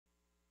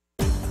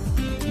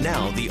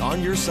Now, the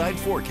On Your Side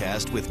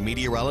forecast with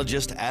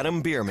meteorologist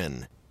Adam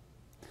Behrman.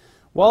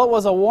 Well, it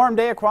was a warm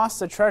day across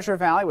the Treasure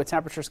Valley with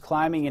temperatures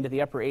climbing into the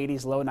upper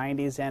 80s, low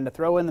 90s, and to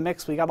throw in the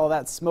mix, we got all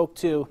that smoke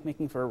too,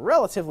 making for a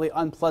relatively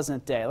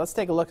unpleasant day. Let's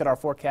take a look at our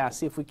forecast,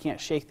 see if we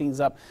can't shake things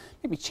up,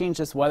 maybe change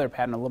this weather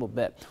pattern a little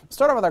bit. We'll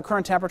start off with our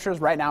current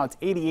temperatures. Right now it's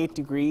 88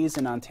 degrees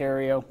in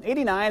Ontario,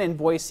 89 in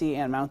Boise,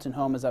 and Mountain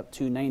Home is up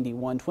to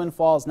 91. Twin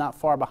Falls not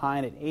far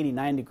behind at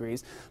 89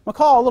 degrees.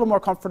 McCall a little more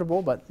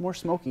comfortable, but more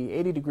smoky,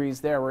 80 degrees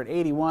there. We're at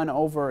 81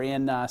 over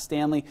in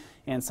Stanley,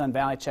 and Sun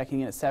Valley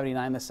checking in at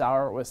 79 this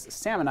hour. It was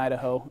Salmon,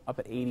 Idaho, up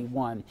at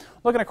 81.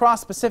 Looking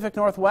across the Pacific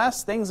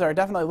Northwest, things are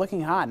definitely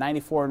looking hot.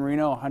 94 in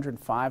Reno,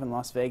 105 in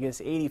Las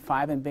Vegas,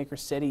 85 in Baker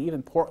City,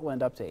 even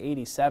Portland up to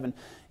 87.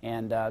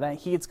 And that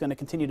heat's going to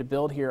continue to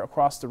build here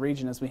across the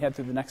region as we head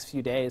through the next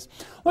few days.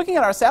 Looking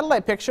at our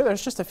satellite picture,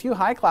 there's just a few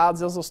high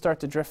clouds. Those will start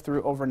to drift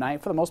through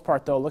overnight. For the most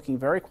part, though, looking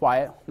very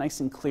quiet, nice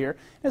and clear.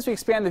 As we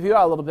expand the view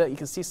out a little bit, you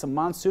can see some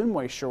monsoon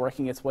moisture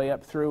working its way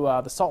up through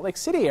the Salt Lake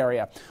City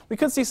area. We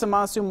could see some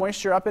monsoon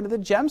moisture up into the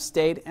Gem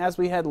State as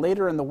we head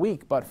later in the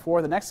week, but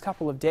for the next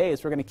couple of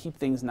days, we're going to keep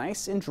things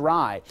nice and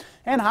dry.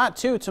 And hot,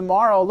 too.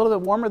 Tomorrow, a little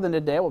bit warmer than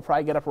today. We'll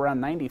probably get up around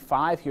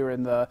 95 here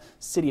in the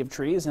City of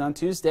Trees. And on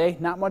Tuesday,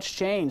 not much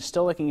change.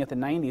 Still looking at the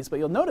 90s, but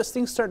you'll notice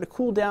things start to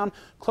cool down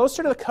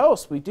closer to the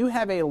coast. We do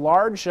have a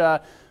large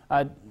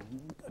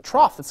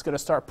trough that's going to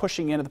start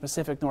pushing into the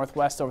Pacific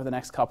Northwest over the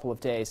next couple of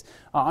days.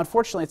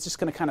 Unfortunately, it's just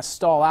going to kind of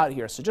stall out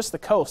here, so just the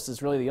coast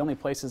is really the only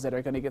places that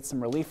are going to get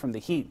some relief from the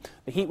heat.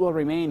 The heat will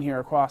remain here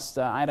across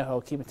Idaho,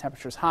 keeping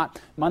temperatures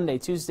hot Monday,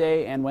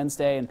 Tuesday, and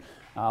Wednesday, and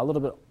a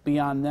little bit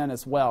beyond then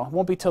as well. It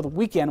won't be till the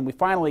weekend we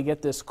finally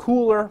get this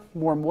cooler,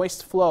 more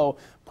moist flow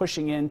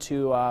pushing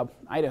into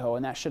Idaho,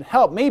 and that should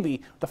help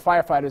maybe the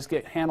firefighters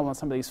get handled on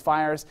some of these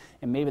fires,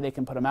 and maybe they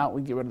can put them out.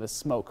 We can get rid of the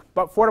smoke.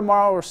 But for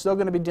tomorrow, we're still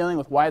going to be dealing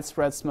with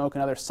widespread smoke,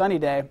 another sunny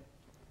day,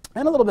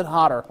 and a little bit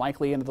hotter,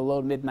 likely into the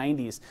low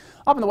mid-90s.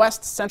 Up in the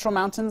west central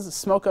mountains,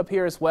 smoke up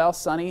here as well,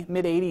 sunny,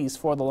 mid-80s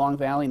for the Long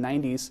Valley,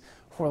 90s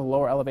for the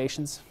lower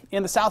elevations.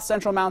 In the south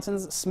central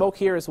mountains, smoke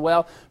here as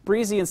well,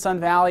 breezy in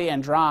Sun Valley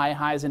and dry,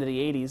 highs into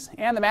the 80s.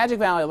 And the Magic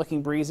Valley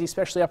looking breezy,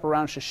 especially up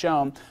around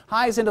Shoshone,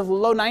 highs into the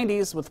low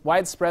 90s with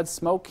widespread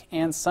smoke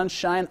and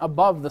sunshine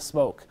above the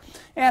smoke.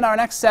 And our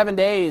next 7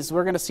 days,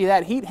 we're going to see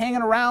that heat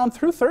hanging around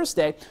through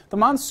Thursday. The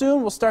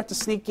monsoon will start to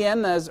sneak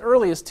in as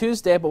early as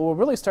Tuesday, but we'll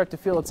really start to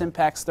feel its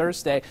impacts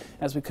Thursday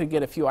as we could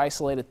get a few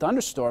isolated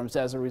thunderstorms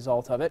as a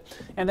result of it.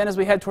 And then as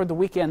we head toward the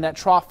weekend, that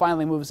trough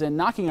finally moves in,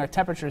 knocking our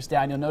temperatures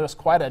down. You'll notice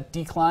quite a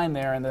decline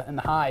there in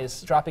the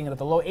highs, dropping into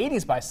the low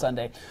 80s by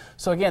Sunday.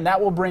 So again,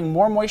 that will bring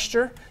more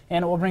moisture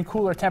and it will bring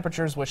cooler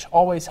temperatures, which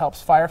always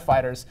helps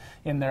firefighters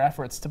in their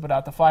efforts to put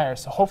out the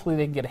fires. So hopefully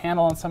they can get a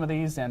handle on some of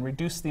these and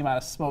reduce the amount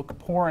of smoke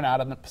pouring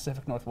out in the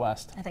Pacific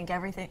Northwest. I think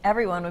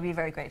everyone would be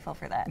very grateful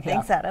for that. Yeah.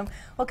 Thanks, Adam.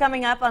 Well,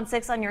 coming up on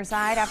 6 on Your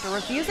Side, after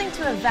refusing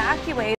to evacuate